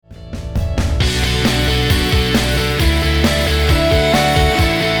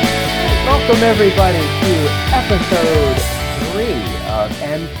Welcome everybody to episode 3 of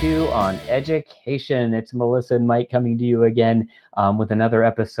M2 on Education. It's Melissa and Mike coming to you again with another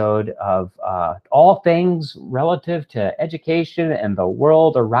episode of all things relative to education and the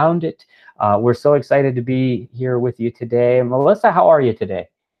world around it. We're so excited to be here with you today. Melissa, how are you today?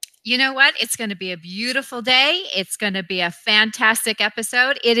 You know what? It's going to be a beautiful day. It's going to be a fantastic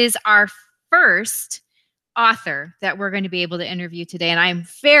episode. It is our first author that we're going to be able to interview today, and I'm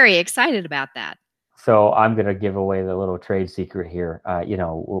very excited about that. So I'm going to give away the little trade secret here.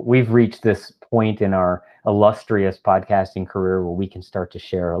 We've reached this point in our illustrious podcasting career where we can start to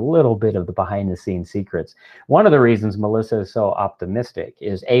share a little bit of the behind the scenes secrets. One of the reasons Melissa is so optimistic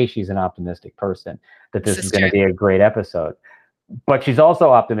is she's an optimistic person that this is going to be a great episode. But she's also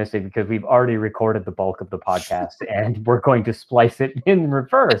optimistic because we've already recorded the bulk of the podcast and we're going to splice it in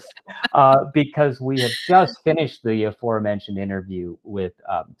reverse because we have just finished the aforementioned interview with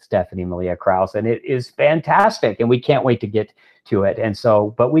Stephanie Malia Krause, and it is fantastic and we can't wait to get to it. And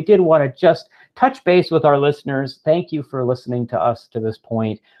so, but we did want to just touch base with our listeners. Thank you for listening to us to this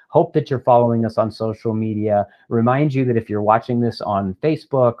point. Hope that you're following us on social media. Remind you that if you're watching this on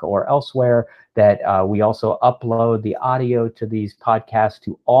Facebook or elsewhere, that we also upload the audio to these podcasts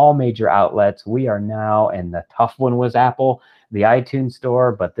to all major outlets. We are now, and the tough one was Apple, the iTunes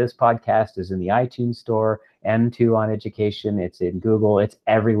store, but this podcast is in the iTunes store, M2 on Education. It's in Google. It's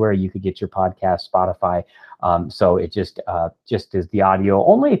everywhere you could get your podcast, Spotify. So it just is the audio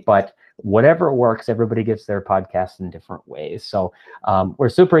only, but whatever works, everybody gets their podcasts in different ways. So we're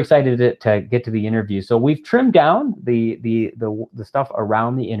super excited to get to the interview. So we've trimmed down the stuff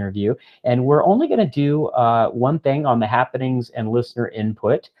around the interview, and we're only going to do one thing on the happenings and listener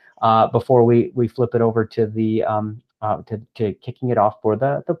input before we flip it over to the to kicking it off for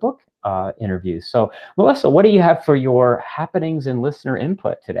the book interviews. So Melissa, what do you have for your happenings and listener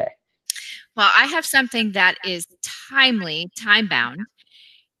input today? Well, I have something that is timely, time-bound.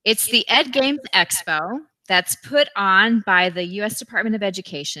 It's the Ed Games Expo that's put on by the U.S. Department of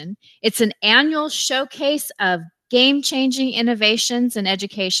Education. It's an annual showcase of game-changing innovations in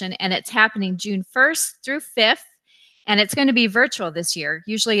education, and it's happening June 1st through 5th, and it's going to be virtual this year.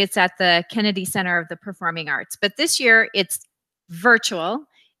 Usually it's at the Kennedy Center of the Performing Arts, but this year it's virtual,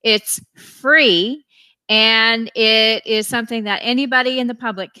 it's free, and it is something that anybody in the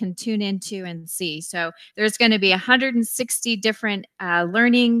public can tune into and see. So there's going to be 160 different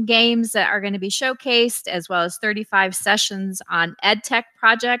learning games that are going to be showcased, as well as 35 sessions on ed tech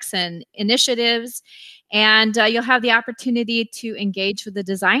projects and initiatives. And you'll have the opportunity to engage with the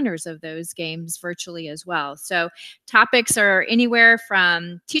designers of those games virtually as well. So topics are anywhere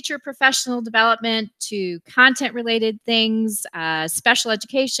from teacher professional development to content-related things, special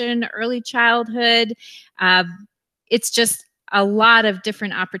education, early childhood. It's just a lot of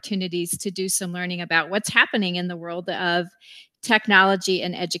different opportunities to do some learning about what's happening in the world of technology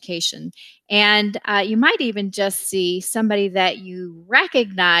and education. And you might even just see somebody that you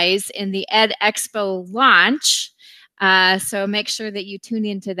recognize in the Ed Expo launch. So make sure that you tune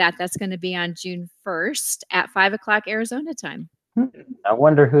into that. That's going to be on June 1st at 5 o'clock Arizona time. I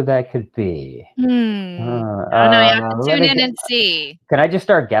wonder who that could be. I don't know. You have to tune in and see. Can I just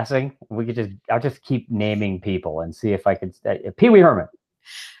start guessing? I'll just keep naming people and see if I could. Pee Wee Herman.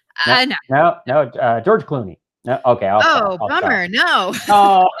 No, George Clooney. No, okay. Bummer. No.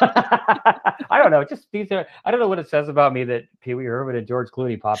 Oh, I don't know. Just these are. I don't know what it says about me that Pee Wee Herman and George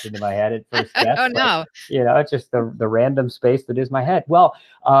Clooney popped into my head at first guess. Oh no. It's just the random space that is my head. Well,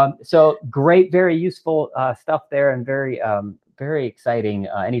 so great, very useful stuff there, and very exciting.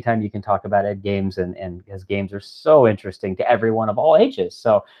 Anytime you can talk about ed games, and because games are so interesting to everyone of all ages.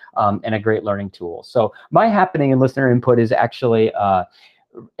 So, and a great learning tool. So my happening and listener input is actually.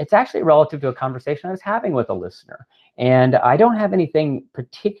 It's actually relative to a conversation I was having with a listener. And I don't have anything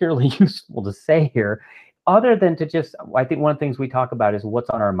particularly useful to say here other than to I think one of the things we talk about is what's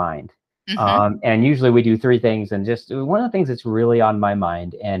on our mind. Mm-hmm. And usually we do three things. And just one of the things that's really on my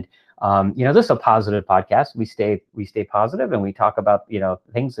mind, and this is a positive podcast. We stay positive, and we talk about,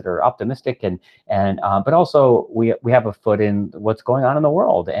 things that are optimistic but also we have a foot in what's going on in the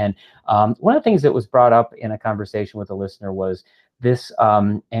world. And one of the things that was brought up in a conversation with a listener was this,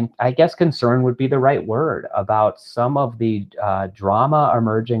 and I guess concern would be the right word, about some of the drama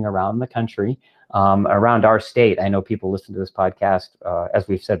emerging around the country, around our state. I know people listen to this podcast, as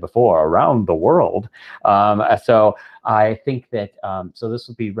we've said before, around the world. So I think that, so this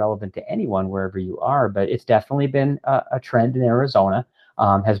will be relevant to anyone wherever you are, but it's definitely been a trend in Arizona,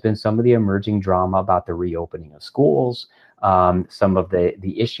 has been some of the emerging drama about the reopening of schools, some of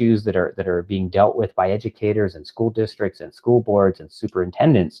the issues that are being dealt with by educators and school districts and school boards and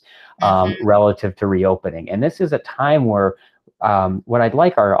superintendents relative to reopening. And this is a time where what I'd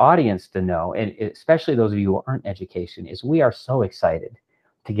like our audience to know, and especially those of you who aren't in education, is we are so excited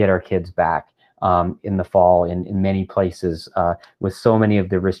to get our kids back in the fall in many places, with so many of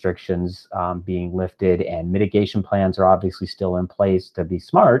the restrictions being lifted, and mitigation plans are obviously still in place to be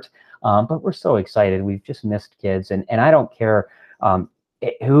smart. But we're so excited. We've just missed kids, and I don't care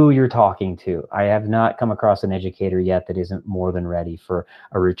who you're talking to. I have not come across an educator yet that isn't more than ready for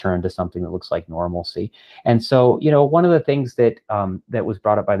a return to something that looks like normalcy. And so, one of the things that that was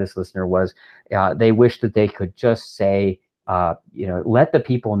brought up by this listener was they wish that they could just say, let the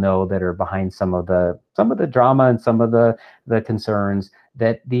people know that are behind some of the drama and some of the concerns,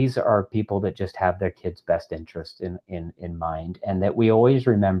 that these are people that just have their kids' best interest in mind, and that we always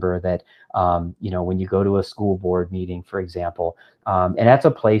remember that when you go to a school board meeting, for example, and that's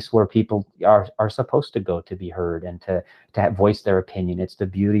a place where people are supposed to go to be heard and to voice their opinion. It's the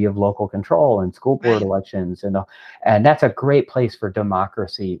beauty of local control and school board elections, and that's a great place for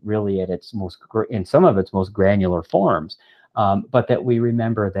democracy, really at its in some of its most granular forms. But that we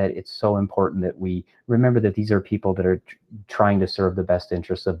remember that it's so important that we remember that these are people that are trying to serve the best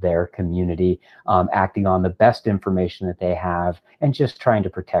interests of their community, acting on the best information that they have, and just trying to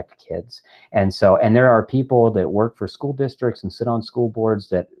protect kids. And there are people that work for school districts and sit on school boards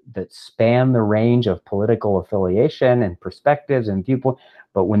that span the range of political affiliation and perspectives and viewpoint.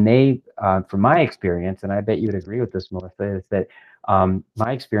 But when they, from my experience, and I bet you would agree with this, Melissa, is that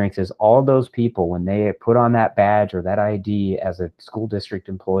my experience is all those people, when they put on that badge or that ID as a school district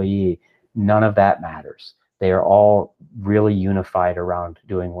employee, none of that matters. They are all really unified around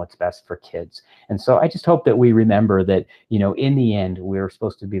doing what's best for kids. And so I just hope that we remember that, in the end, we're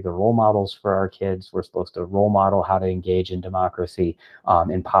supposed to be the role models for our kids. We're supposed to role model how to engage in democracy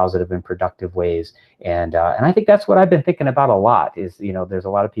in positive and productive ways. And I think that's what I've been thinking about a lot is, there's a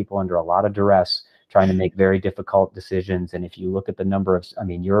lot of people under a lot of duress trying to make very difficult decisions. And if you look at the number of,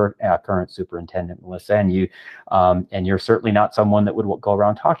 you're a current superintendent, Melissa, and you're certainly not someone that would go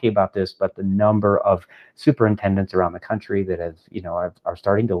around talking about this, but the number of superintendents around the country that have, are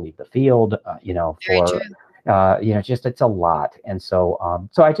starting to leave the field, just it's a lot. And so,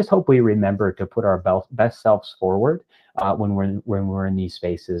 so I just hope we remember to put our best selves forward when we're in these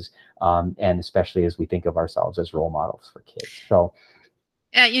spaces, and especially as we think of ourselves as role models for kids. So.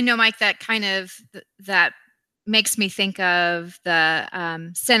 Mike, that makes me think of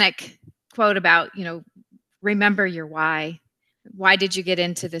the Seneca quote about, remember your why. Why did you get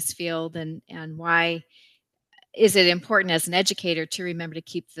into this field, and why is it important as an educator to remember to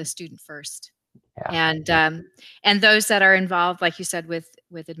keep the student first? Yeah. And those that are involved, like you said, with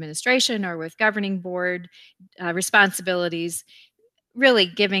administration or with governing board responsibilities, really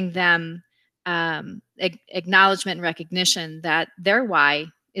giving them acknowledgement and recognition that their why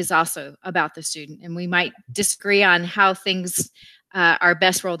is also about the student. And we might disagree on how things are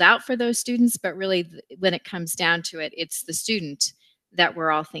best rolled out for those students, but really when it comes down to it, it's the student that we're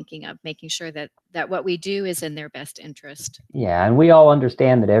all thinking of, making sure that what we do is in their best interest. Yeah, and we all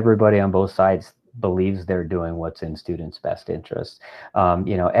understand that everybody on both sides believes they're doing what's in students' best interest.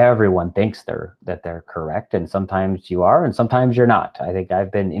 Everyone thinks that they're correct, and sometimes you are, and sometimes you're not. I think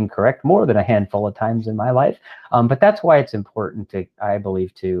I've been incorrect more than a handful of times in my life, but that's why it's important to, I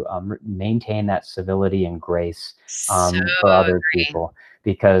believe, to maintain that civility and grace for other people.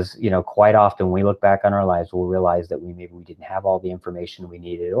 Because, quite often when we look back on our lives, we'll realize that maybe we didn't have all the information we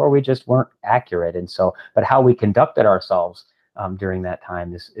needed, or we just weren't accurate. And so, but how we conducted ourselves during that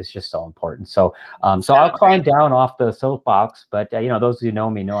time is just so important. So, so I'll climb down off the soapbox, but those who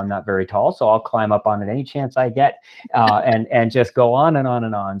know me know I'm not very tall, so I'll climb up on it any chance I get, and just go on and on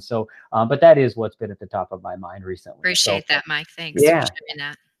and on. So, but that is what's been at the top of my mind recently. Appreciate that, Mike. Thanks for sharing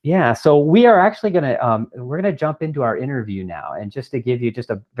that. Yeah, so we are actually we're gonna jump into our interview now, and just to give you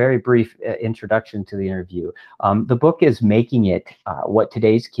just a very brief introduction to the interview. The book is Making It: What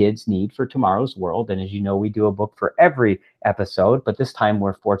Today's Kids Need for Tomorrow's World, and as you know, we do a book for every episode, but this time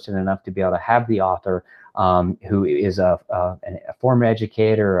we're fortunate enough to be able to have the author, who is a former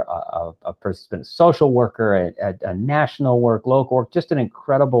educator, a person, a social worker, a national work, local work, just an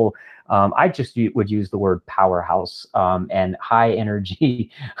incredible. I just would use the word powerhouse, and high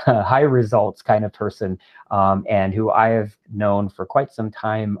energy, high results kind of person, and who I have known for quite some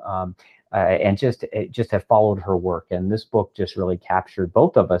time, and just have followed her work. And this book just really captured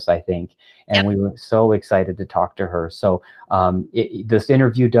both of us, I think, and we were so excited to talk to her. So this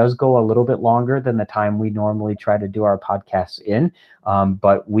interview does go a little bit longer than the time we normally try to do our podcasts in,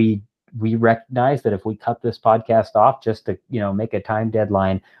 but we we recognize that if we cut this podcast off just to, make a time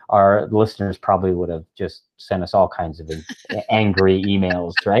deadline, our listeners probably would have just sent us all kinds of angry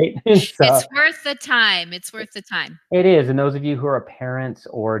emails, right? So It's worth the time. It's worth the time. it is. And those of you who are parents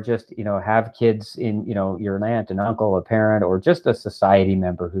or just, have kids in, you're an aunt, an uncle, a parent, or just a society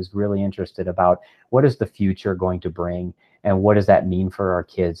member who's really interested about what is the future going to bring and what does that mean for our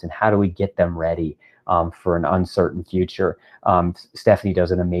kids and how do we get them ready for an uncertain future. Stephanie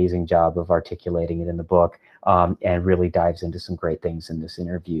does an amazing job of articulating it in the book and really dives into some great things in this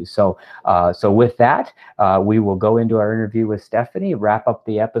interview. So with that, we will go into our interview with Stephanie, wrap up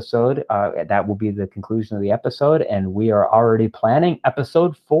the episode. That will be the conclusion of the episode. And we are already planning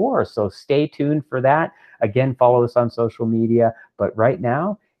episode 4. So stay tuned for that. Again, follow us on social media. But right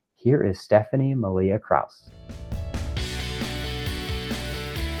now, here is Stephanie Malia Krause.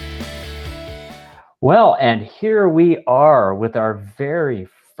 Well, and here we are with our very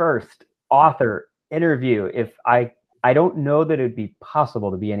first author interview. If I don't know that it'd be possible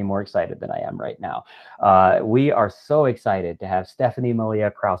to be any more excited than I am right now. We are so excited to have Stephanie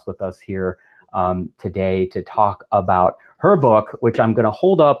Malia Krause with us here today to talk about her book, which I'm going to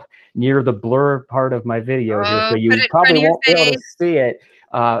hold up near the blur part of my video here, so you probably won't be able to see it.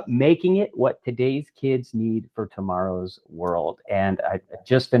 Making It What Today's Kids Need for Tomorrow's World. And I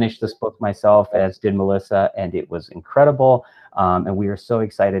just finished this book myself, as did Melissa, and it was incredible. And we are so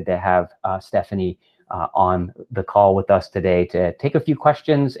excited to have Stephanie on the call with us today to take a few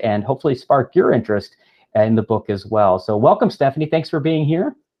questions and hopefully spark your interest in the book as well. So welcome, Stephanie. Thanks for being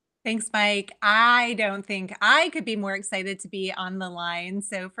here. Thanks, Mike. I don't think I could be more excited to be on the line.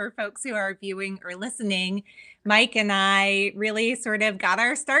 So for folks who are viewing or listening, Mike and I really sort of got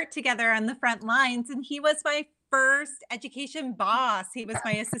our start together on the front lines, and he was my first education boss. He was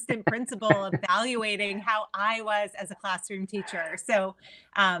my assistant principal, evaluating how I was as a classroom teacher. So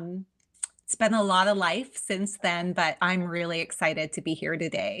it's been a lot of life since then, but I'm really excited to be here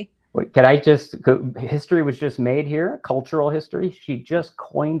today. Can I just, history was just made here, cultural history. She just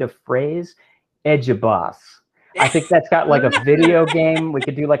coined a phrase, eduboss. I think that's got like a video game. We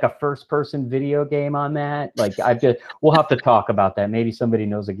could do like a first person video game on that. Like we'll have to talk about that. Maybe somebody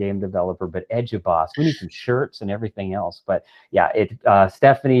knows a game developer, but eduboss, we need some shirts and everything else. But yeah,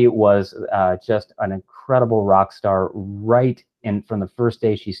 Stephanie was just an incredible rock star right in from the first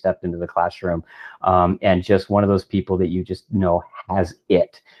day she stepped into the classroom, and just one of those people that you just know has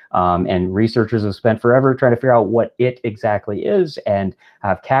it. And researchers have spent forever trying to figure out what it exactly is and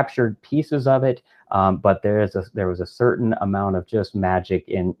have captured pieces of it. But there was a certain amount of just magic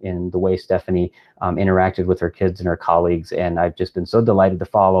in the way Stephanie interacted with her kids and her colleagues. And I've just been so delighted to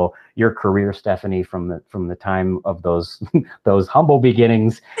follow your career, Stephanie, from the time of those humble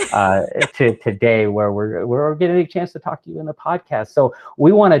beginnings to today, where we're getting a chance to talk to you in the podcast. So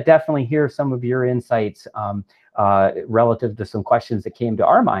we want to definitely hear some of your insights relative to some questions that came to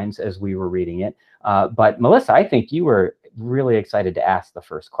our minds as we were reading it. But Melissa, I think you were really excited to ask the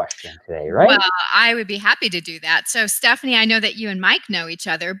first question today, right? Well, I would be happy to do that. So Stephanie, I know that you and Mike know each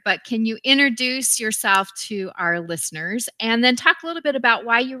other, but can you introduce yourself to our listeners and then talk a little bit about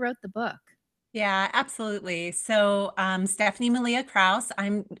why you wrote the book? Yeah, absolutely. So Stephanie Malia Krause,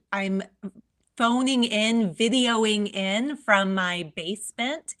 I'm phoning in, videoing in from my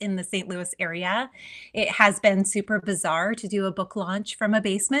basement in the St. Louis area. It has been super bizarre to do a book launch from a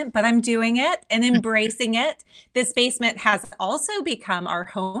basement, but I'm doing it and embracing it. This basement has also become our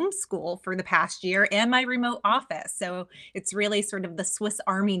home school for the past year and my remote office. So it's really sort of the Swiss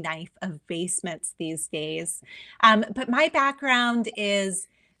Army knife of basements these days. But my background is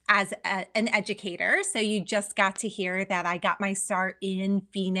as an educator. So you just got to hear that I got my start in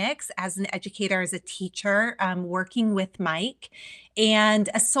Phoenix as an educator, as a teacher, working with Mike, and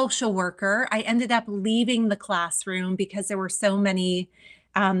a social worker. I ended up leaving the classroom because there were so many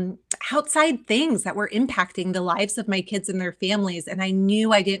outside things that were impacting the lives of my kids and their families. And I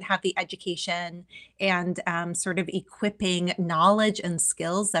knew I didn't have the education and sort of equipping knowledge and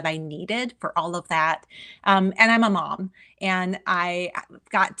skills that I needed for all of that. And I'm a mom, and I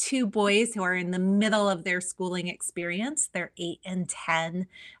got 2 boys who are in the middle of their schooling experience. They're 8 and 10.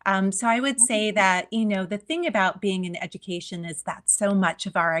 So I would say that, the thing about being in education is that so much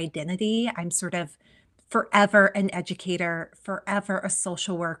of our identity. I'm sort of forever an educator, forever a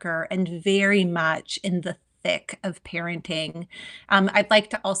social worker, and very much in the thick of parenting. I'd like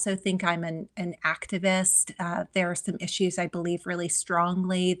to also think I'm an activist. There are some issues I believe really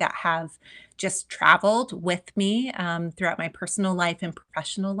strongly that have just traveled with me throughout my personal life and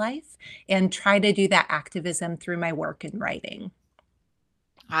professional life, and try to do that activism through my work and writing.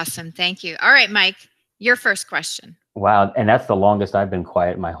 Awesome. Thank you. All right, Mike, your first question. Wow, and that's the longest I've been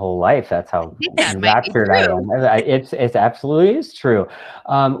quiet my whole life. That's how I think that might be raptured I true. am. It's absolutely is true.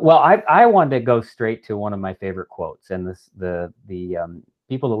 Well, I wanted to go straight to one of my favorite quotes, and the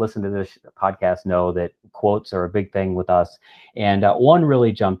people that listen to this podcast know that quotes are a big thing with us. And one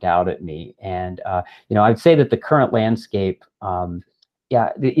really jumped out at me, and I'd say that the current landscape.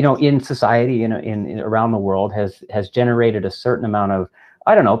 In society, in around the world, has generated a certain amount of,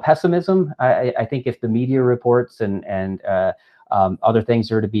 I don't know, pessimism. I think if the media reports and other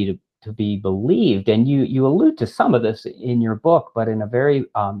things are to be believed, and you allude to some of this in your book, but in a very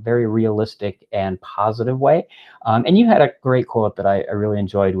realistic and positive way. And you had a great quote that I really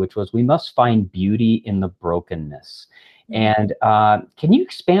enjoyed, which was, "We must find beauty in the brokenness." And can you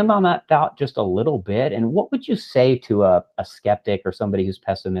expand on that thought just a little bit? And what would you say to a skeptic or somebody who's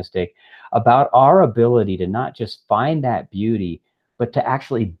pessimistic about our ability to not just find that beauty, but to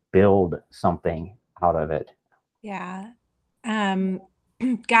actually build something out of it? Yeah. Um,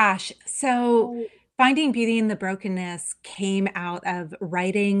 Gosh, so finding beauty in the brokenness came out of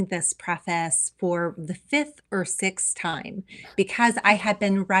writing this preface for the fifth or sixth time, because I had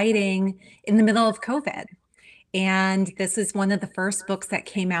been writing in the middle of COVID. And this is one of the first books that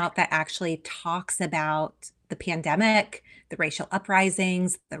came out that actually talks about the pandemic, the racial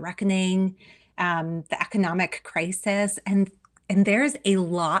uprisings, the reckoning, the economic crisis, and there's a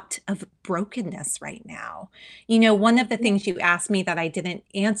lot of brokenness right now. One of the things you asked me that I didn't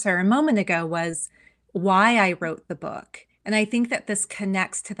answer a moment ago was why I wrote the book. And I think that this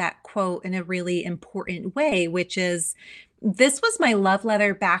connects to that quote in a really important way, which is, this was my love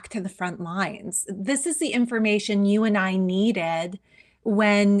letter back to the front lines. This is the information you and I needed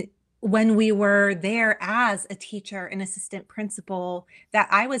when we were there as a teacher and assistant principal, that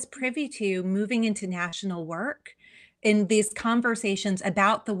I was privy to moving into national work, in these conversations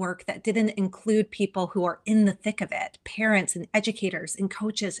about the work that didn't include people who are in the thick of it, parents and educators and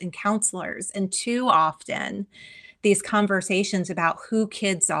coaches and counselors. And too often, these conversations about who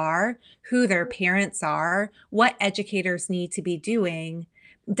kids are, who their parents are, what educators need to be doing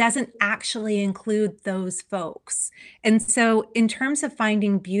doesn't actually include those folks. And so, in terms of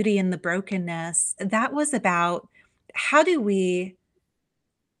finding beauty in the brokenness, that was about, how do we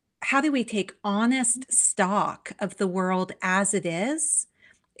take honest stock of the world as it is,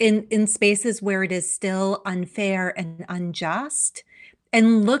 in spaces where it is still unfair and unjust,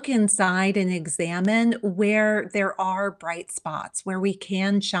 and look inside and examine where there are bright spots where we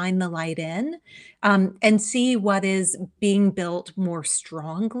can shine the light in, and see what is being built more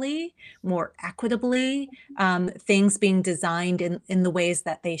strongly, more equitably, things being designed in the ways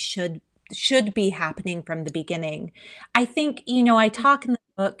that they should be happening from the beginning. I think, I talk in the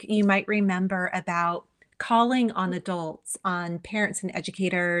book, you might remember, about calling on adults, on parents and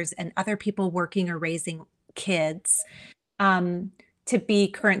educators and other people working or raising kids, um, to be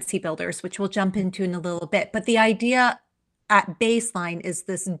currency builders, which we'll jump into in a little bit. But the idea at baseline is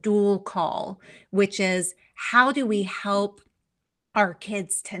this dual call, which is, how do we help our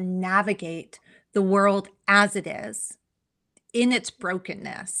kids to navigate the world as it is, in its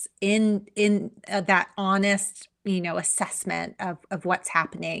brokenness, in that honest, assessment of what's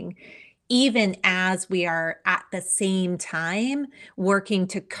happening, even as we are at the same time working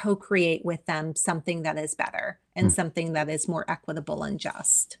to co-create with them something that is better and something that is more equitable and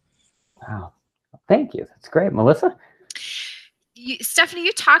just. Wow. Thank you. That's great. Melissa? Stephanie,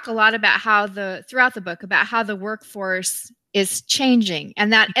 you talk a lot about how throughout the book, about how the workforce is changing,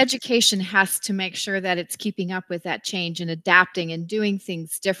 and that education has to make sure that it's keeping up with that change and adapting and doing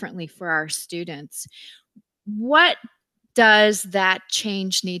things differently for our students. What does that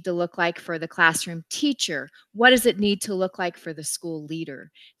change need to look like for the classroom teacher? What does it need to look like for the school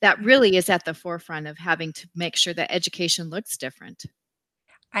leader? That really is at the forefront of having to make sure that education looks different.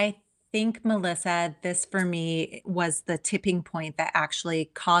 I think, Melissa, this for me was the tipping point that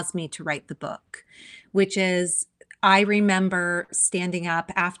actually caused me to write the book, which is, I remember standing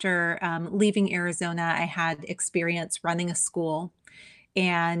up after leaving Arizona. I had experience running a school,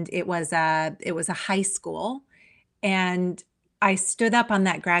 and it was a high school. And I stood up on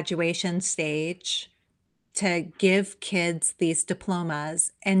that graduation stage to give kids these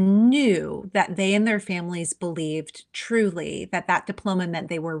diplomas, and knew that they and their families believed truly that that diploma meant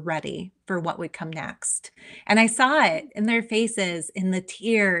they were ready for what would come next. And I saw it in their faces, in the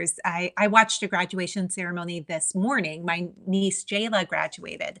tears. I watched a graduation ceremony this morning. My niece Jayla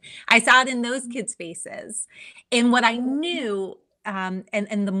graduated. I saw it in those kids' faces. And what I knew, and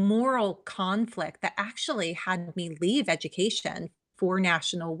the moral conflict that actually had me leave education for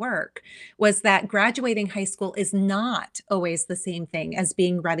national work was that graduating high school is not always the same thing as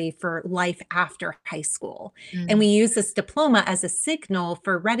being ready for life after high school. And we use this diploma as a signal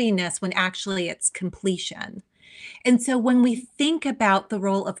for readiness when actually it's completion. And so when we think about the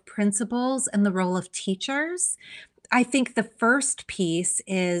role of principals and the role of teachers, I think the first piece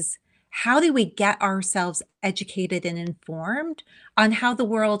is, how do we get ourselves educated and informed on how the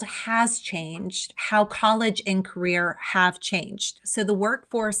world has changed, how college and career have changed? So the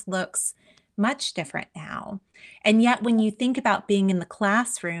workforce looks much different now. And yet, when you think about being in the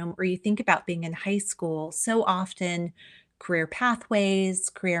classroom or you think about being in high school, so often career pathways,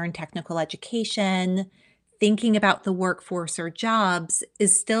 career and technical education, thinking about the workforce or jobs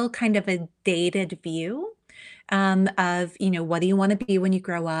is still kind of a dated view of, what do you want to be when you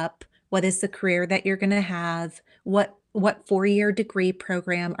grow up? What is the career that you're going to have? What 4-year degree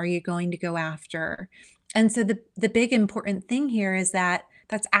program are you going to go after? And so the big important thing here is that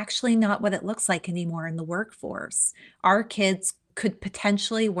that's actually not what it looks like anymore in the workforce. Our kids could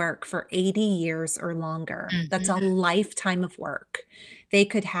potentially work for 80 years or longer. That's a lifetime of work. They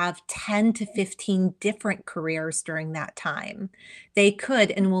could have 10 to 15 different careers during that time. They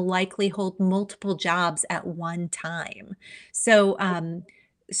could and will likely hold multiple jobs at one time.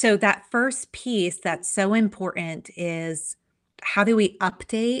 So that first piece that's so important is, how do we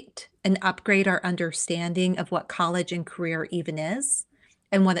update and upgrade our understanding of what college and career even is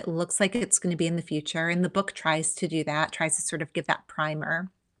and what it looks like it's going to be in the future? And the book tries to do that, tries to sort of give that primer.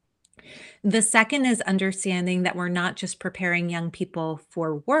 The second is understanding that we're not just preparing young people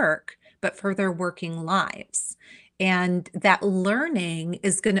for work, but for their working lives. And that learning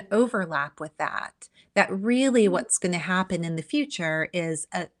is going to overlap with that. That really what's going to happen in the future is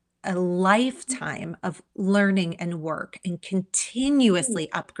a lifetime of learning and work and continuously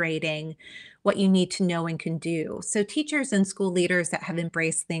upgrading what you need to know and can do. So teachers and school leaders that have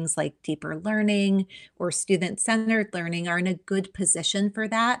embraced things like deeper learning or student-centered learning are in a good position for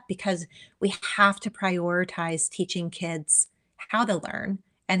that, because we have to prioritize teaching kids how to learn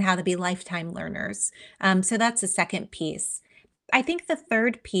and how to be lifetime learners. So that's the second piece. I think the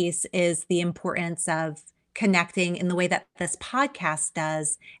third piece is the importance of connecting in the way that this podcast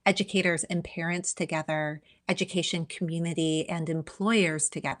does, educators and parents together, education community and employers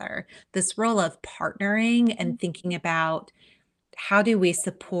together. This role of partnering and thinking about, how do we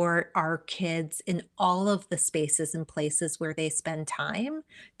support our kids in all of the spaces and places where they spend time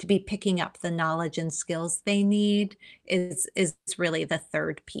to be picking up the knowledge and skills they need is really the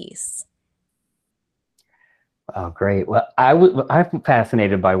third piece. Oh, great. Well, I'm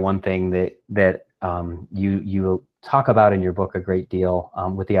fascinated by one thing that you talk about in your book a great deal,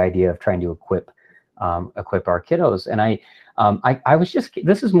 with the idea of trying to equip our kiddos. And I was just,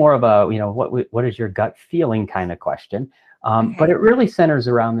 this is more of a, what is your gut feeling kind of question. But it really centers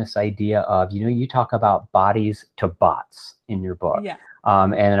around this idea of, you talk about bodies to bots in your book. Yeah.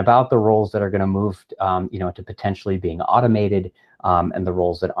 And about the roles that are going to move, to potentially being automated, and the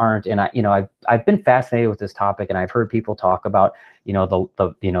roles that aren't. And I've been fascinated with this topic, and I've heard people talk about,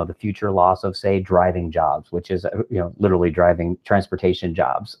 the future loss of, say, driving jobs, which is, literally driving transportation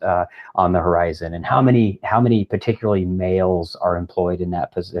jobs on the horizon, and how many particularly males are employed in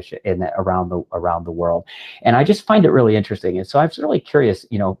that position around the world. And I just find it really interesting. And so I'm really curious,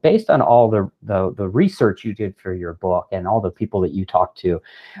 based on all the research you did for your book and all the people that you talked to,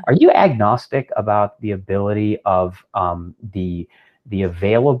 are you agnostic about the ability of the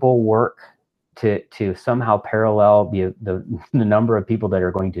available work to somehow parallel the number of people that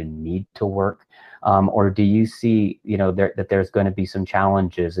are going to need to work? Or do you see, that there's going to be some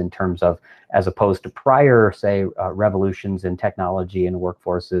challenges in terms of, as opposed to prior, say, revolutions in technology and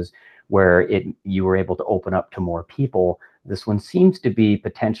workforces, where you were able to open up to more people? This one seems to be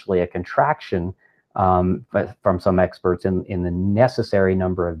potentially a contraction, but from some experts, in the necessary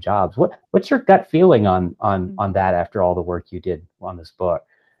number of jobs. What's your gut feeling on that after all the work you did on this book?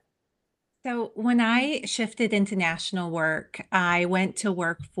 So when I shifted into national work, I went to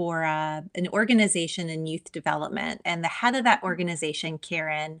work for an organization in youth development. And the head of that organization,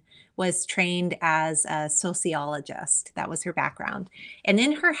 Karen, was trained as a sociologist. That was her background. And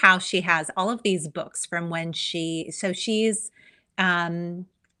in her house, she has all of these books from when she's um,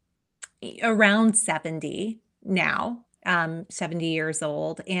 around 70 now. 70 years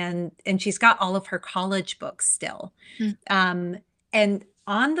old, and she's got all of her college books still. And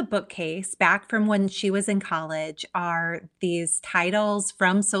on the bookcase, back from when she was in college, are these titles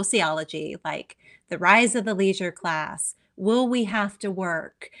from sociology, like The Rise of the Leisure Class, Will We Have to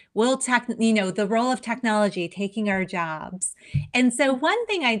Work, the role of technology taking our jobs. And so one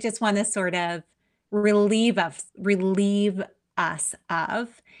thing I just want to sort of relieve us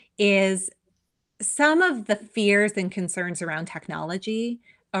of is some of the fears and concerns around technology,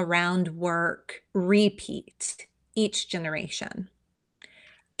 around work, repeat each generation.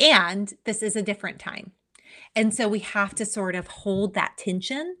 And this is a different time. And so we have to sort of hold that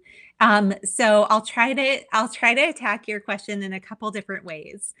tension. So I'll try to attack your question in a couple different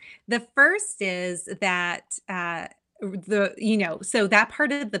ways. The first is that so that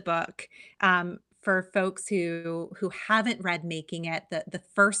part of the book, for folks who haven't read Making It, the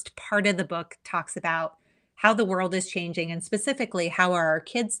first part of the book talks about how the world is changing, and specifically, how are our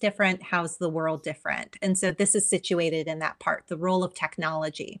kids different? How's the world different? And so this is situated in that part, the role of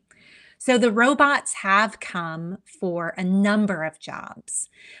technology. So the robots have come for a number of jobs.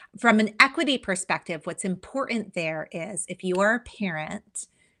 From an equity perspective, what's important there is if you are a parent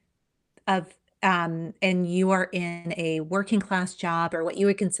of and you are in a working class job, or what you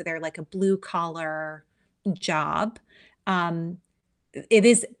would consider like a blue collar job, um, it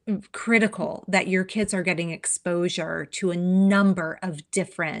is critical that your kids are getting exposure to a number of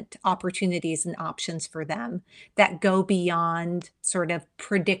different opportunities and options for them that go beyond sort of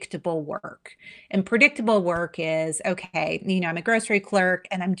predictable work. And predictable work is, okay, I'm a grocery clerk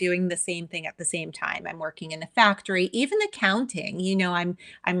and I'm doing the same thing at the same time. I'm working in a factory, even accounting, I'm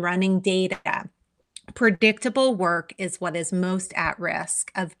running data. Predictable work is what is most at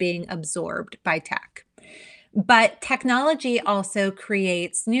risk of being absorbed by tech. But technology also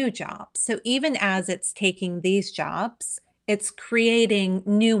creates new jobs. So even as it's taking these jobs, it's creating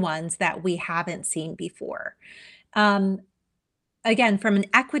new ones that we haven't seen before. Again, from an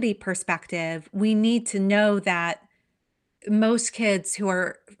equity perspective, we need to know that most kids who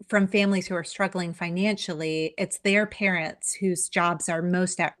are from families who are struggling financially, it's their parents whose jobs are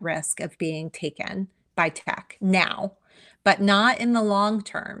most at risk of being taken by tech now, but not in the long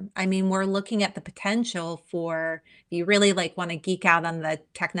term. I mean, we're looking at the potential for, if you really like want to geek out on the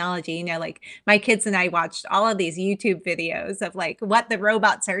technology, like my kids and I watched all of these YouTube videos of like what the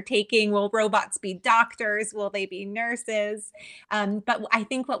robots are taking. Will robots be doctors? Will they be nurses? But I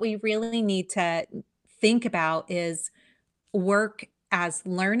think what we really need to think about is work as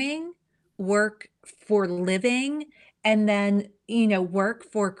learning, work for living, and then, work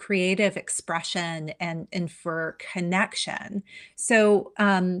for creative expression and for connection. So,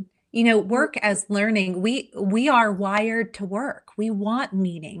 work as learning, we are wired to work. We want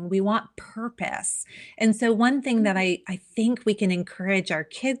meaning, we want purpose. And so one thing that I think we can encourage our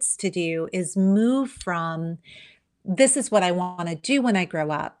kids to do is move from, this is what I want to do when I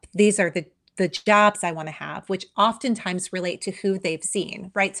grow up. These are the jobs I want to have, which oftentimes relate to who they've seen,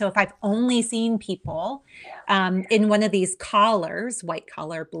 right? So if I've only seen people in one of these collars, white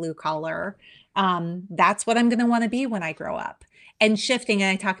collar, blue collar, that's what I'm going to want to be when I grow up. And shifting, and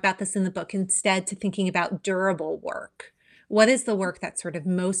I talk about this in the book, instead to thinking about durable work. What is the work that's sort of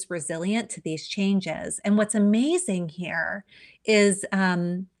most resilient to these changes? And what's amazing here is,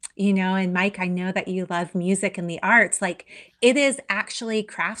 and Mike, I know that you love music and the arts. Like, it is actually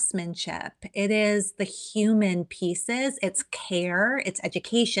craftsmanship. It is the human pieces. It's care, it's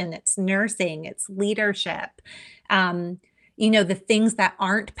education, it's nursing, it's leadership. The things that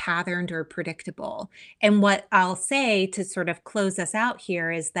aren't patterned or predictable. And what I'll say to sort of close us out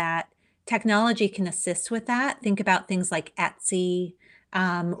here is that technology can assist with that. Think about things like Etsy,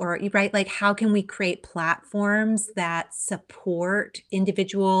 or right, like how can we create platforms that support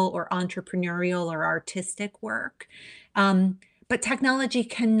individual or entrepreneurial or artistic work? But technology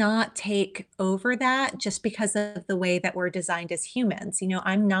cannot take over that just because of the way that we're designed as humans.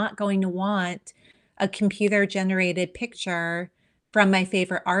 I'm not going to want a computer generated picture from my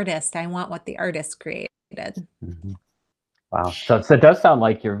favorite artist. I want what the artist created. Mm-hmm. Wow. So it does sound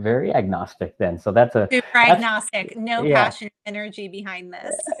like you're very agnostic then. So that's super agnostic, no passion, energy behind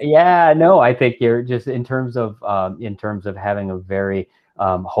this. Yeah, no, I think you're just in terms of having a very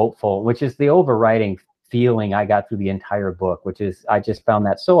hopeful, which is the overriding feeling I got through the entire book, which is I just found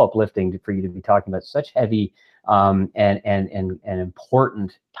that so uplifting for you to be talking about such heavy and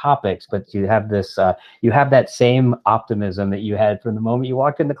important topics, but you have this you have that same optimism that you had from the moment you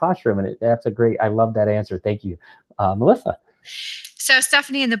walked in the classroom, and that's a great. I love that answer. Thank you, Melissa. So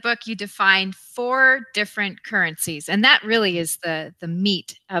Stephanie, in the book, you define 4 different currencies, and that really is the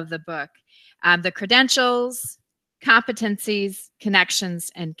meat of the book: the credentials, competencies,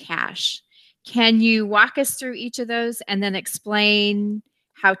 connections, and cash. Can you walk us through each of those and then explain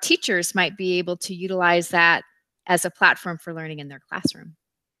how teachers might be able to utilize that as a platform for learning in their classroom?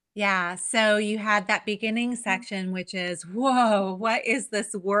 Yeah. So you had that beginning section, which is, whoa, what is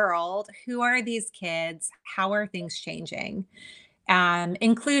this world? Who are these kids? How are things changing?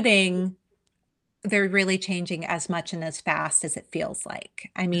 Including they're really changing as much and as fast as it feels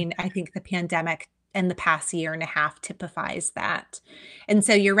like. I mean, I think the pandemic and the past year and a half typifies that. And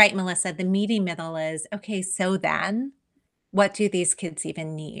so you're right, Melissa, the meaty middle is, okay, so then what do these kids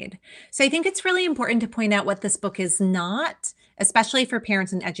even need? So I think it's really important to point out what this book is not, especially for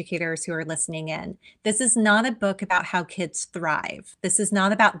parents and educators who are listening in. This is not a book about how kids thrive. This is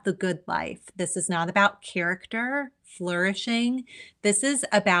not about the good life. This is not about character flourishing. This is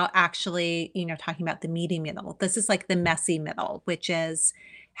about actually, talking about the meaty middle. This is like the messy middle, which is,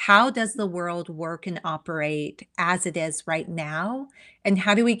 how does the world work and operate as it is right now? And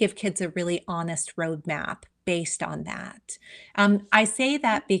how do we give kids a really honest roadmap based on that? I say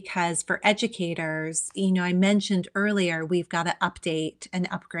that because for educators, I mentioned earlier, we've got to update and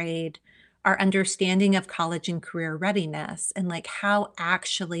upgrade our understanding of college and career readiness and like how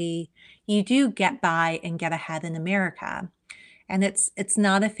actually you do get by and get ahead in America. And it's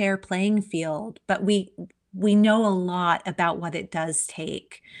not a fair playing field, but we know a lot about what it does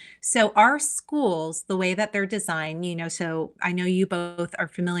take. So our schools, the way that they're designed, so I know you both are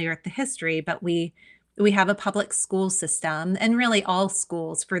familiar with the history, but we have a public school system, and really all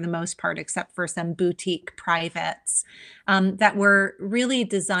schools for the most part, except for some boutique privates, that were really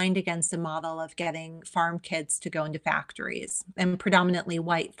designed against a model of getting farm kids to go into factories, and predominantly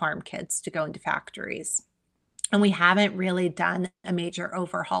white farm kids to go into factories. And we haven't really done a major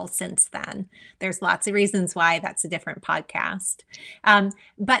overhaul since then. There's lots of reasons why. That's a different podcast.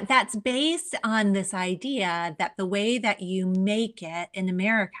 But that's based on this idea that the way that you make it in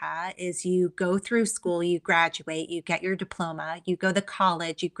America is you go through school, you graduate, you get your diploma, you go to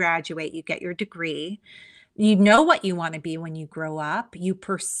college, you graduate, you get your degree. You know what you want to be when you grow up. You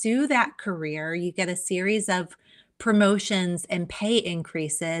pursue that career, you get a series of promotions and pay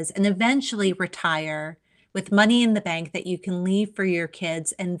increases, and eventually retire with money in the bank that you can leave for your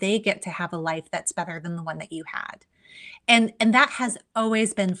kids, and they get to have a life that's better than the one that you had. And that has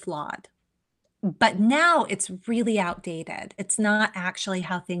always been flawed. But now it's really outdated. It's not actually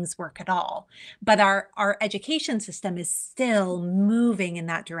how things work at all. But our education system is still moving in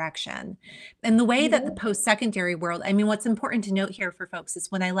that direction. And the way that the post-secondary world, I mean, what's important to note here for folks is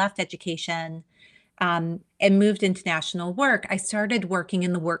when I left education, and moved into national work, I started working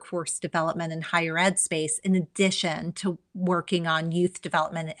in the workforce development and higher ed space in addition to working on youth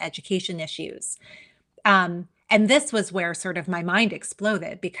development and education issues. And this was where sort of my mind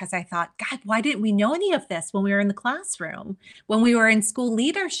exploded, because I thought, God, why didn't we know any of this when we were in the classroom, when we were in school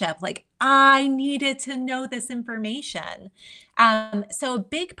leadership? Like, I needed to know this information. So a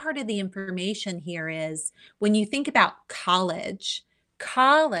big part of the information here is when you think about college,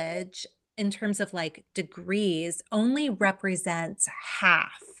 in terms of like degrees, only represents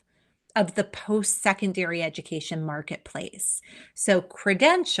half of the post-secondary education marketplace. So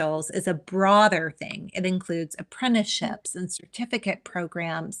credentials is a broader thing. It includes apprenticeships and certificate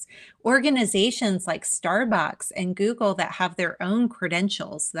programs, organizations like Starbucks and Google that have their own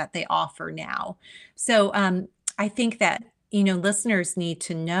credentials that they offer now. So I think that, listeners need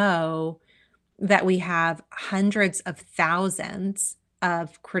to know that we have hundreds of thousands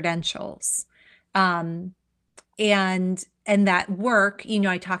of credentials. And that work,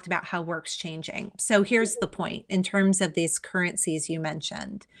 I talked about how work's changing. So here's the point in terms of these currencies you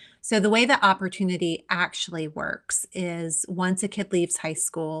mentioned. So the way that opportunity actually works is once a kid leaves high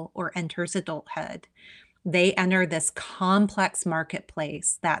school or enters adulthood, they enter this complex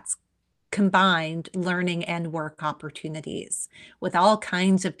marketplace that's combined learning and work opportunities with all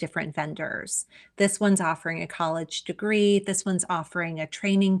kinds of different vendors. This one's offering a college degree. This one's offering a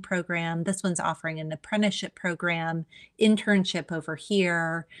training program. This one's offering an apprenticeship program, internship over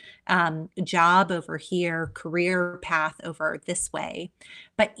here, job over here, career path over this way.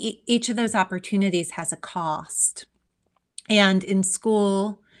 But each of those opportunities has a cost. And in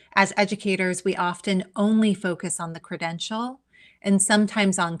school, as educators, we often only focus on the credential and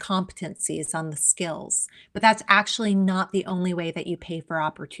sometimes on competencies, on the skills. But that's actually not the only way that you pay for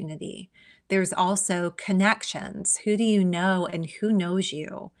opportunity. There's also connections. Who do you know and who knows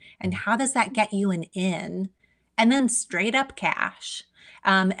you? And how does that get you an in? And then straight up cash.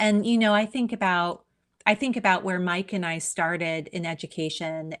 And, I think about where Mike and I started in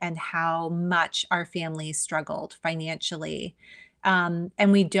education and how much our family struggled financially. And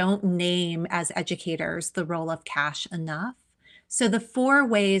we don't name as educators the role of cash enough. So the 4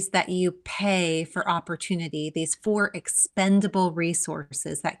 ways that you pay for opportunity, these 4 expendable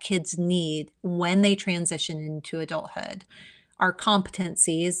resources that kids need when they transition into adulthood, are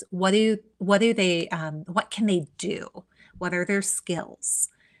competencies. What can they do? What are their skills?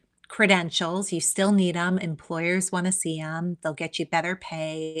 credentials, you still need them. Employers want to see them. They'll get you better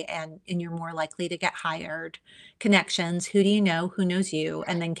pay, and you're more likely to get hired. Connections, who do you know? Who knows you?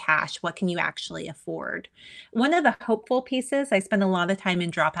 And then cash, what can you actually afford? One of the hopeful pieces, I spend a lot of time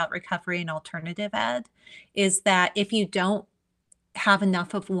in dropout recovery and alternative ed, is that if you don't have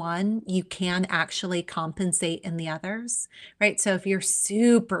enough of one, you can actually compensate in the others, right? So if you're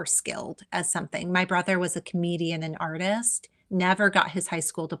super skilled at something, my brother was a comedian and artist, never got his high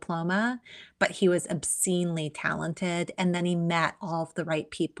school diploma, but he was obscenely talented. And then he met all of the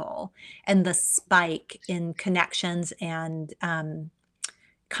right people. And the spike in connections and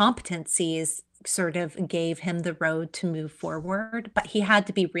competencies sort of gave him the road to move forward, but he had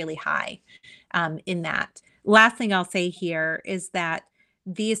to be really high in that. Last thing I'll say here is that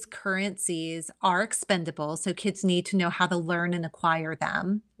these currencies are expendable, so kids need to know how to learn and acquire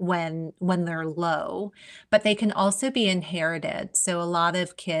them when they're low, but they can also be inherited. So a lot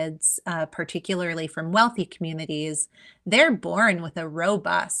of kids, particularly from wealthy communities, they're born with a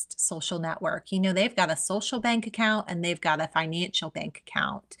robust social network. You know, they've got a social bank account and they've got a financial bank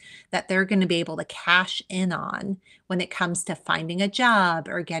account that they're going to be able to cash in on when it comes to finding a job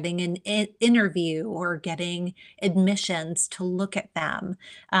or getting an interview or getting admissions to look at them.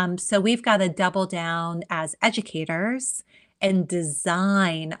 So we've got to double down as educators and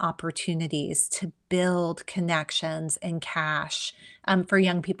design opportunities to build connections and cash for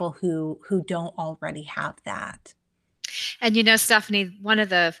young people who don't already have that. And Stephanie, one of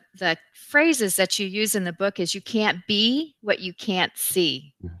the phrases that you use in the book is you can't be what you can't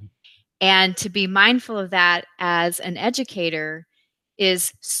see. Mhm. And to be mindful of that as an educator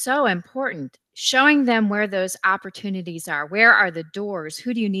is so important. Showing them where those opportunities are. Where are the doors?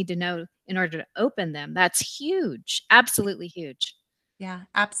 Who do you need to know in order to open them? That's huge. Absolutely huge. Yeah,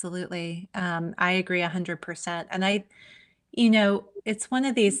 absolutely. I agree 100%. And it's one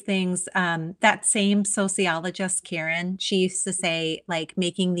of these things, that same sociologist, Karen, she used to say, like,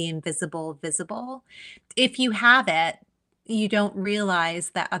 making the invisible visible. If you have it, you don't realize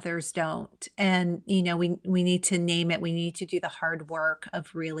that others don't. And, we need to name it. We need to do the hard work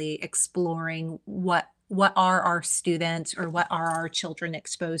of really exploring what are our students or what are our children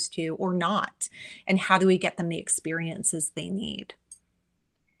exposed to or not, and how do we get them the experiences they need.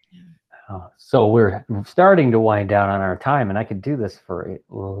 So we're starting to wind down on our time, and I could do this for a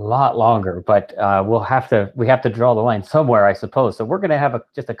lot longer, but we have to draw the line somewhere, I suppose. So we're going to have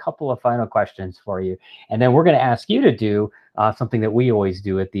just a couple of final questions for you, and then we're going to ask you to do something that we always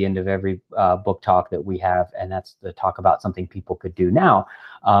do at the end of every book talk that we have, and that's to talk about something people could do now.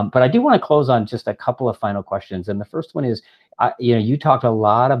 But I do want to close on just a couple of final questions, and the first one is, you talked a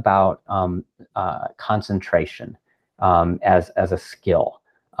lot about concentration as a skill.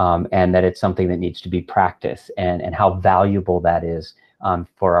 And that it's something that needs to be practiced, and how valuable that is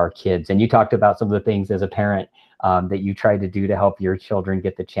for our kids. And you talked about some of the things as a parent that you try to do to help your children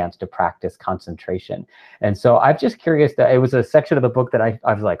get the chance to practice concentration. And so I'm just curious, that it was a section of the book that I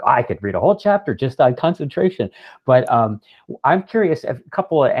was like, I could read a whole chapter just on concentration. But I'm curious, a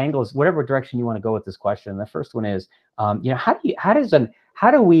couple of angles, whatever direction you want to go with this question. The first one is, how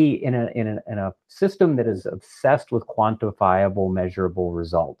do we, in a system that is obsessed with quantifiable, measurable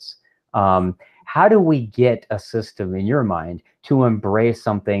results, how do we get a system, in your mind, to embrace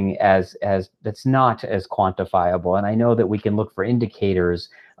something as that's not as quantifiable? And I know that we can look for indicators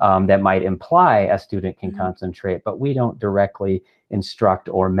that might imply a student can concentrate, but we don't directly instruct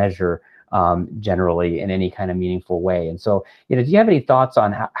or measure generally in any kind of meaningful way. And so, do you have any thoughts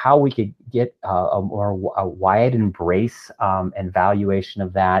on how we could get a wide embrace and valuation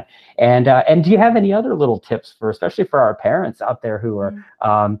of that? And do you have any other little tips especially for our parents out there who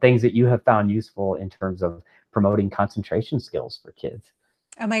are things that you have found useful in terms of promoting concentration skills for kids?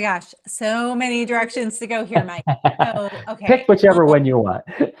 Oh my gosh, so many directions to go here, Mike. So, okay. Pick whichever one you want.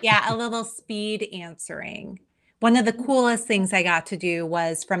 Yeah, a little speed answering. One of the coolest things I got to do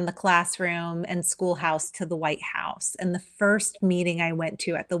was from the classroom and schoolhouse to the White House. And the first meeting I went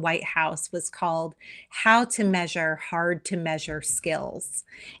to at the White House was called How to Measure Hard to Measure Skills.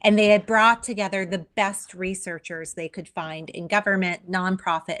 And they had brought together the best researchers they could find in government,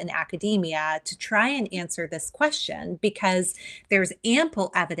 nonprofit, and academia to try and answer this question, because there's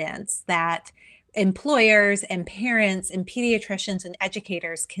ample evidence that employers and parents and pediatricians and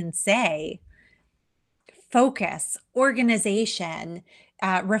educators can say, focus, organization,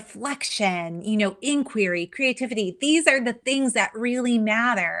 reflection, inquiry, creativity. These are the things that really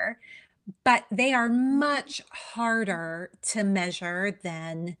matter, but they are much harder to measure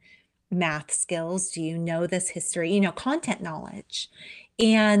than math skills. Do you know this history? Content knowledge.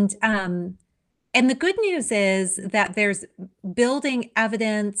 And And the good news is that there's building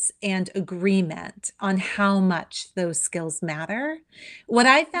evidence and agreement on how much those skills matter. What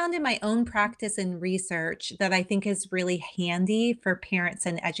I found in my own practice and research that I think is really handy for parents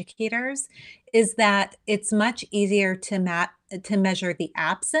and educators is that it's much easier to measure the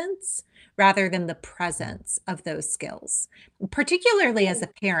absence rather than the presence of those skills. Particularly as a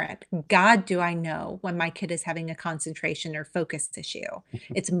parent, God, do I know when my kid is having a concentration or focus issue.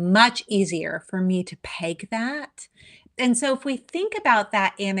 It's much easier for me to peg that. And so if we think about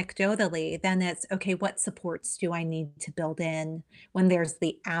that anecdotally, then it's okay, what supports do I need to build in when there's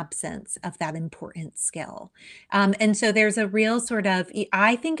the absence of that important skill? And so there's a real sort of,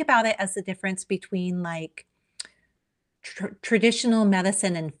 I think about it as the difference between like traditional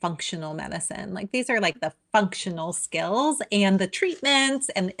medicine and functional medicine. Like these are like the functional skills, and the treatments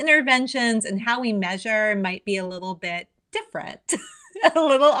and the interventions and how we measure might be a little bit different, a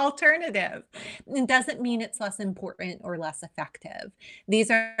little alternative. It doesn't mean it's less important or less effective. These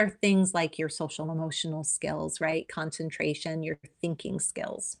are things like your social emotional skills, right? Concentration, your thinking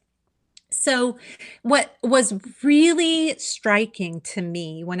skills. So, what was really striking to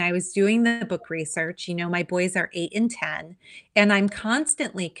me when I was doing the book research, my boys are 8 and 10, and I'm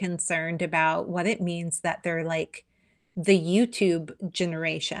constantly concerned about what it means that they're like the YouTube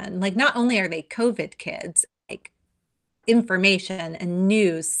generation. Like, not only are they COVID kids, like information and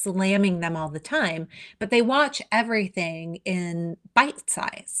news slamming them all the time, but they watch everything in bite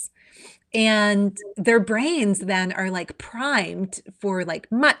size. And their brains then are like primed for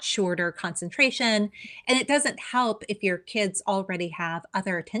like much shorter concentration. And it doesn't help if your kids already have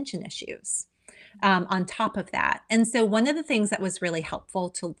other attention issues on top of that. And so one of the things that was really helpful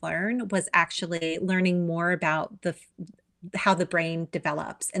to learn was actually learning more about how the brain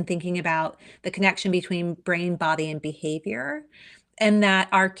develops and thinking about the connection between brain, body, and behavior. And that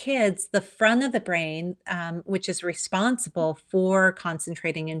our kids, the front of the brain, which is responsible for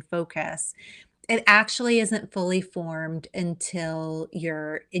concentrating and focus, it actually isn't fully formed until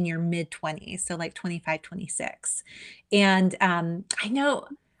you're in your mid 20s. So like 25, 26. And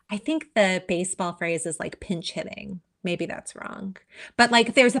I think the baseball phrase is like pinch hitting. Maybe that's wrong. But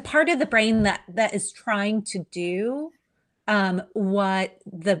like there's a part of the brain that is trying to do what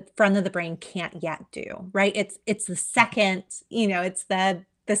the front of the brain can't yet do, right? It's the second, it's the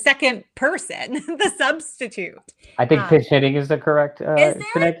second person, the substitute. I think pitch hitting is the correct Is it?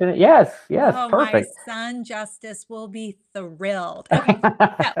 connection. Yes, Oh, perfect. my son Justice will be thrilled. Okay,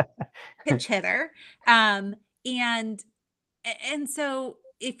 so pitch hitter, and so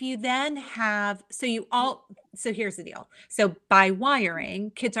if you then have, so here's the deal. So by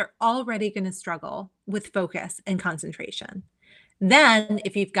wiring, kids are already going to struggle with focus and concentration. Then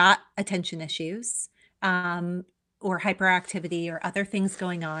if you've got attention issues, or hyperactivity or other things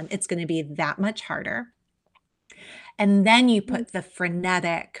going on, it's going to be that much harder. And then you put the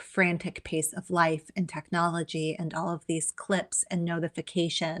frenetic, frantic pace of life and technology and all of these clips and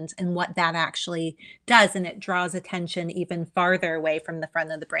notifications and what that actually does. And it draws attention even farther away from the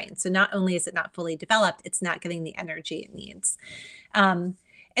front of the brain. So not only is it not fully developed, it's not getting the energy it needs. And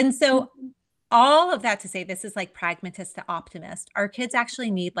so all of that to say, this is like pragmatist to optimist. Our kids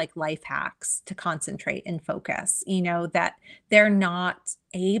actually need like life hacks to concentrate and focus, that they're not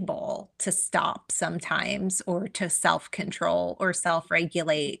able to stop sometimes or to self-control or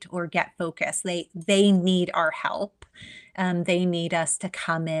self-regulate or get focused. They need our help. They need us to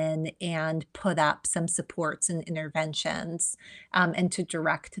come in and put up some supports and interventions and to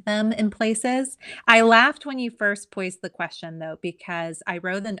direct them in places. I laughed when you first posed the question, though, because I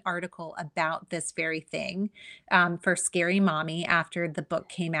wrote an article about this very thing for Scary Mommy after the book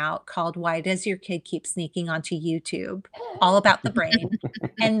came out called Why Does Your Kid Keep Sneaking Onto YouTube? All about the brain.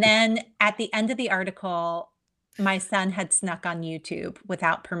 And then at the end of the article, my son had snuck on YouTube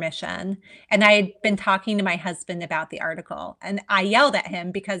without permission. And I had been talking to my husband about the article, and I yelled at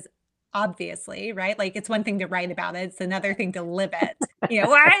him because obviously, right? Like it's one thing to write about it. It's another thing to live it.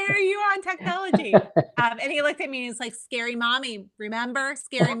 Why are you on technology? And he looked at me and he's like, Scary Mommy, remember?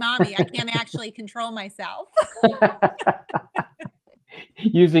 Scary Mommy, I can't actually control myself.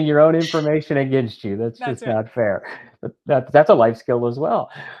 Using your own information against you. That's just right. Not fair. But that's a life skill as well.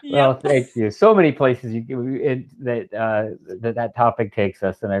 Yep. Well, thank you. So many places that topic takes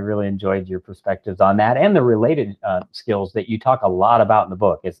us, and I really enjoyed your perspectives on that and the related skills that you talk a lot about in the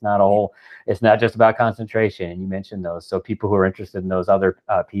book. It's not just about concentration, and you mentioned those. So people who are interested in those other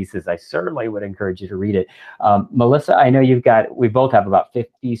pieces, I certainly would encourage you to read it. Melissa, I know we both have about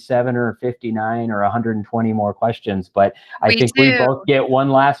 57 or 59 or 120 more questions, but I think we both get one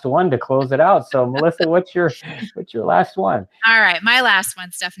last one to close it out. So Melissa, what's your last one. All right, my last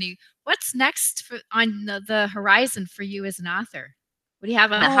one, Stephanie. What's next on the horizon for you as an author? What do you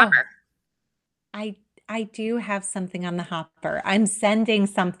have on the hopper? I do have something on the hopper. I'm sending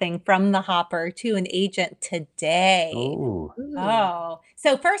something from the hopper to an agent today. Ooh. Oh,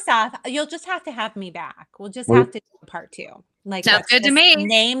 so first off, you'll just have to have me back. We'll just have to do part 2. Like, sounds let's good to just me.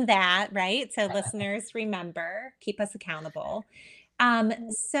 name that, right? So listeners, remember, keep us accountable.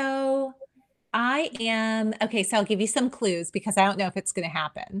 So okay, so I'll give you some clues because I don't know if it's going to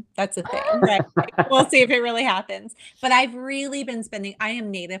happen. That's the thing, right? We'll see if it really happens. But I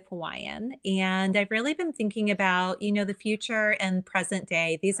am native Hawaiian, and I've really been thinking about, the future and present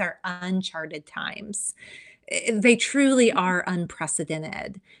day. These are uncharted times. They truly are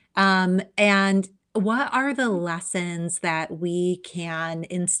unprecedented. And what are the lessons that we can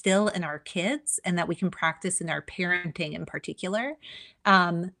instill in our kids and that we can practice in our parenting in particular?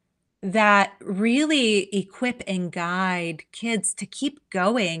 That really equip and guide kids to keep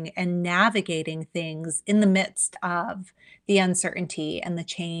going and navigating things in the midst of the uncertainty and the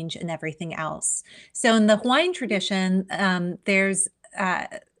change and everything else. So in the Hawaiian tradition, there's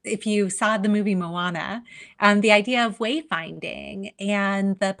if you saw the movie Moana, the idea of wayfinding,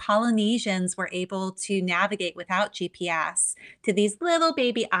 and the Polynesians were able to navigate without GPS to these little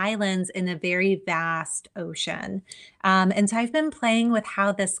baby islands in a very vast ocean. And so I've been playing with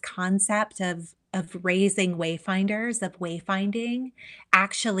how this concept of raising wayfinders, of wayfinding,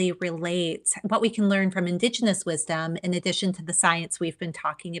 actually relates what we can learn from indigenous wisdom, in addition to the science we've been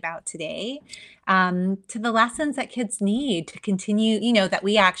talking about today, to the lessons that kids need to continue, that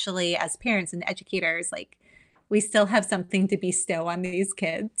we actually, as parents and educators, like, we still have something to bestow on these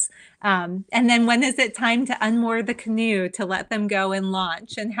kids. And then when is it time to unmoor the canoe to let them go and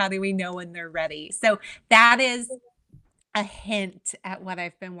launch? And how do we know when they're ready? So that is a hint at what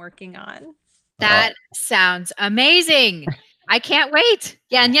I've been working on. That sounds amazing. I can't wait.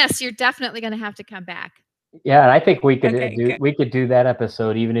 Yeah, and yes, you're definitely going to have to come back. Yeah, and I think we could Okay, we could do that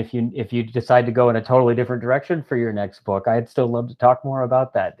episode even if you decide to go in a totally different direction for your next book. I'd still love to talk more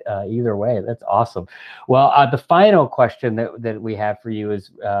about that. Either way, that's awesome. Well, the final question that we have for you is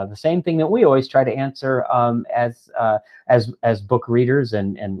the same thing that we always try to answer as book readers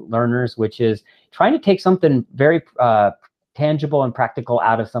and learners, which is trying to take something very tangible and practical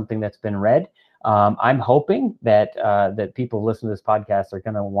out of something that's been read. I'm hoping that that people listen to this podcast are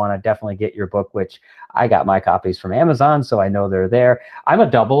going to want to definitely get your book, which I got my copies from Amazon, so I know they're there. I'm a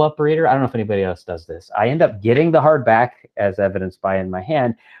double up reader. I don't know if anybody else does this. I end up getting the hardback, as evidenced by in my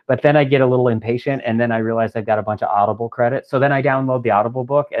hand, but then I get a little impatient, and then I realize I've got a bunch of Audible credits. So then I download the Audible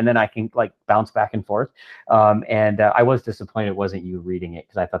book, and then I can like bounce back and forth. I was disappointed it wasn't you reading it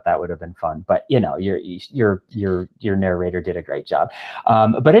because I thought that would have been fun. But your narrator did a great job.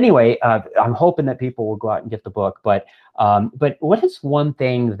 But anyway, I'm hoping that people will go out and get the book. But what is one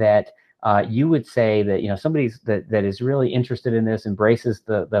thing that you would say that somebody that is really interested in this, embraces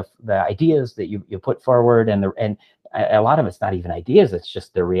the ideas that you put forward, and a lot of it's not even ideas, it's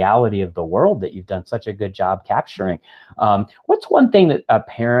just the reality of the world that you've done such a good job capturing. What's one thing that a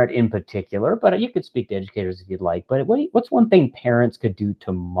parent in particular, but you could speak to educators if you'd like, but what's one thing parents could do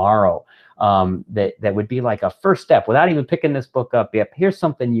tomorrow that would be like a first step without even picking this book up? Yep, here's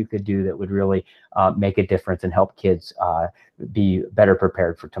something you could do that would really make a difference and help kids be better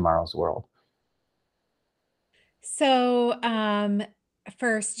prepared for tomorrow's world. So,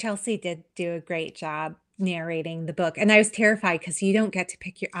 first, Chelsea did do a great job narrating the book, and I was terrified because you don't get to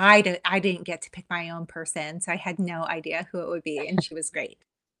pick I didn't get to pick my own person, so I had no idea who it would be, and she was great.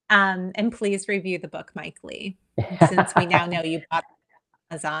 And please review the book, Mike Lee, since we now know you bought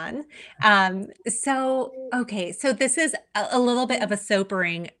Amazon. Okay, so this is a little bit of a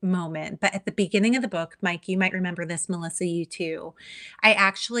sobering moment, but at the beginning of the book, Mike, you might remember this, Melissa, you too. I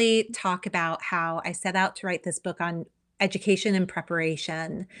actually talk about how I set out to write this book on education and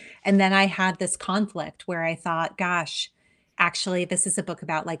preparation. And then I had this conflict where I thought, gosh, actually, this is a book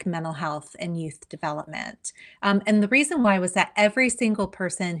about like mental health and youth development. And the reason why was that every single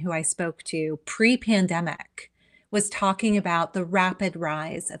person who I spoke to pre-pandemic was talking about the rapid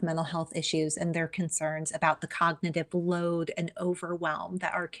rise of mental health issues and their concerns about the cognitive load and overwhelm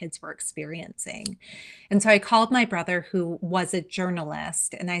that our kids were experiencing. And so I called my brother, who was a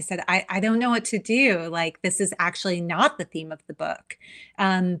journalist, and I said, I don't know what to do. Like, this is actually not the theme of the book.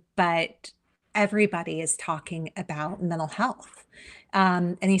 But everybody is talking about mental health.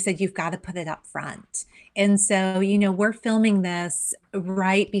 And he said, you've got to put it up front. And so, we're filming this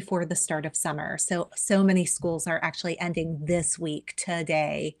right before the start of summer. So many schools are actually ending this week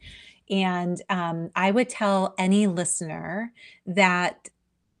today. And I would tell any listener that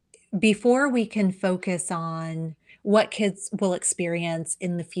before we can focus on what kids will experience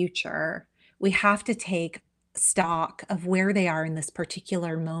in the future. We have to take stock of where they are in this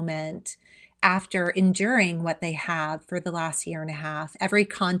particular moment after enduring what they have for the last year and a half, every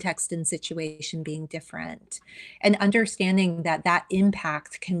context and situation being different, and understanding that that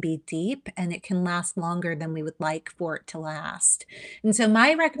impact can be deep and it can last longer than we would like for it to last. And so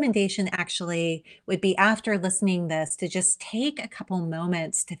my recommendation actually would be, after listening this, to just take a couple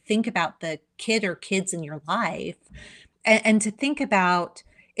moments to think about the kid or kids in your life, and to think about,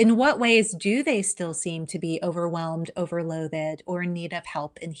 in what ways do they still seem to be overwhelmed, overloaded, or in need of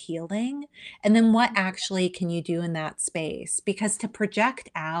help and healing? And then what actually can you do in that space? Because to project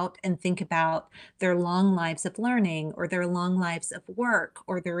out and think about their long lives of learning, or their long lives of work,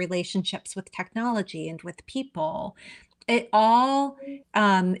 or their relationships with technology and with people, it all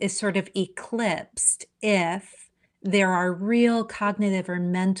is sort of eclipsed if there are real cognitive or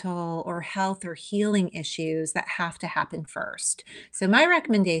mental or health or healing issues that have to happen first. So my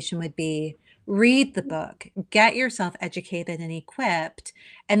recommendation would be, read the book, get yourself educated and equipped,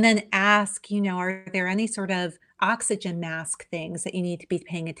 and then ask, are there any sort of oxygen mask things that you need to be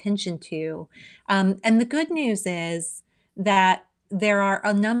paying attention to? And the good news is that there are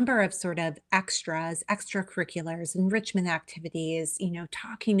a number of sort of extras, extracurriculars, enrichment activities,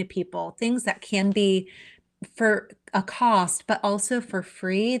 talking to people, things that can be for a cost, but also for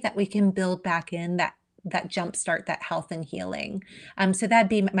free, that we can build back in, that jumpstart that health and healing. So that'd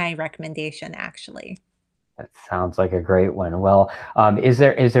be my recommendation, actually. That sounds like a great one. Well, is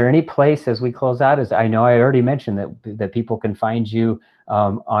there any place, as we close out, as I know I already mentioned that people can find you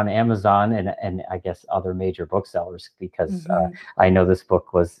on Amazon and I guess other major booksellers, because I know this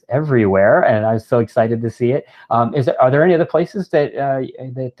book was everywhere and I was so excited to see it. Are there any other places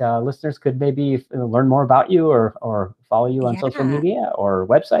that listeners could maybe learn more about you, or follow you on social media or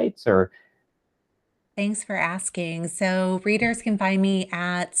websites? Or Thanks for asking. So readers can find me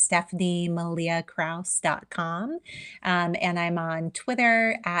at stephaniemaliakraus.com. And I'm on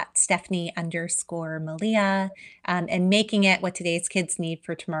Twitter at Stephanie_Malia. And making it what today's kids need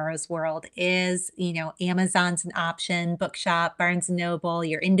for tomorrow's world is, Amazon's an option, Bookshop, Barnes & Noble,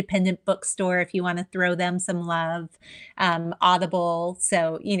 your independent bookstore if you want to throw them some love, Audible.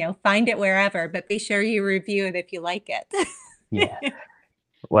 So, find it wherever, but be sure you review it if you like it. Yeah.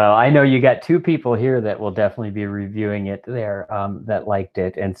 Well, I know you got two people here that will definitely be reviewing it there that liked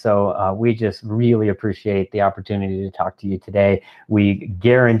it. And so we just really appreciate the opportunity to talk to you today. We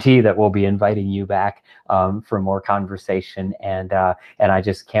guarantee that we'll be inviting you back for more conversation. And I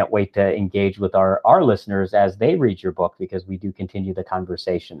just can't wait to engage with our listeners as they read your book, because we do continue the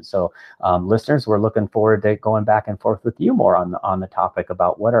conversation. So listeners, we're looking forward to going back and forth with you more on the topic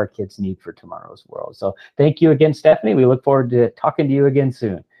about what our kids need for tomorrow's world. So thank you again, Stephanie. We look forward to talking to you again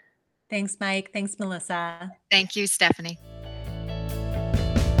soon. Thanks, Mike. Thanks, Melissa. Thank you, Stephanie.